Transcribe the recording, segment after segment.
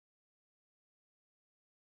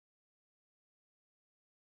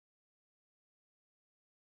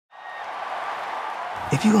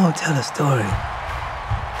If you gonna tell a story,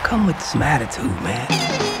 come with some attitude, man.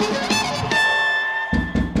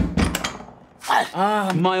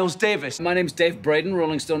 Miles Davis. My name's Dave Braden,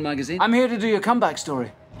 Rolling Stone magazine. I'm here to do your comeback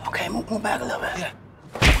story. Okay, move back a little bit. Yeah.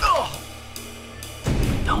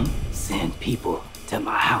 Don't send people to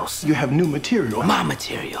my house. You have new material. My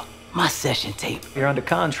material. My session tape. You're under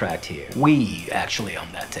contract here. We actually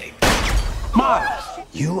own that tape. Miles!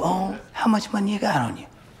 You own? How much money you got on you?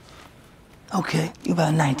 Okay, you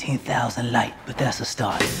about 19,000 light, but that's a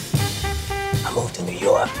start. I moved to New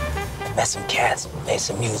York, met some cats, made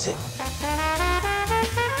some music.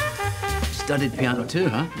 Studied piano too,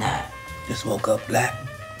 huh? Nah, just woke up black,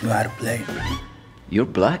 knew how to play. You're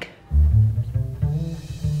black?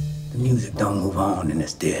 The music don't move on and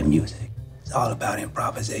it's dead music. It's all about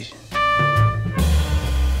improvisation.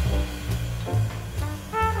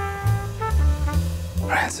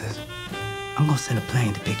 Francis, I'm gonna send a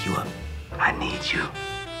plane to pick you up. I need you.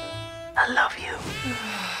 I love you.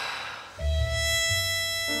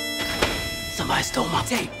 Somebody stole my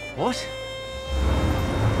tape. What?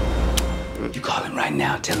 You call him right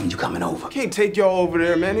now, tell him you coming over. Can't take y'all over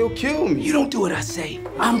there, man. He'll kill me. You don't do what I say,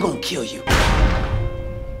 I'm gonna kill you.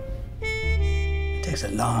 It takes a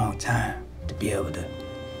long time to be able to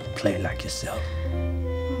play like yourself.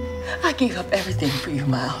 I gave up everything for you,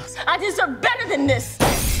 Miles. I deserve better than this.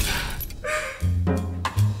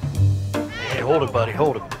 Hey, hold it, buddy,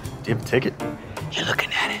 hold it. Do you have a ticket? You're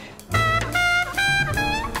looking at it.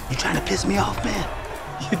 You trying to piss me off, man?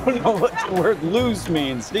 You don't know what the word lose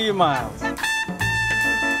means, do you, Miles?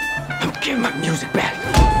 I'm giving my music back.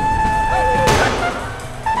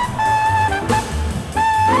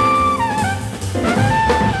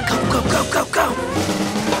 Go.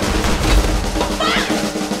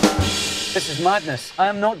 This is madness. I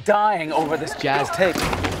am not dying over this jazz tape.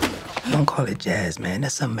 Don't call it jazz, man.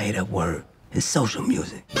 That's some made-up word. It's social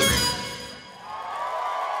music.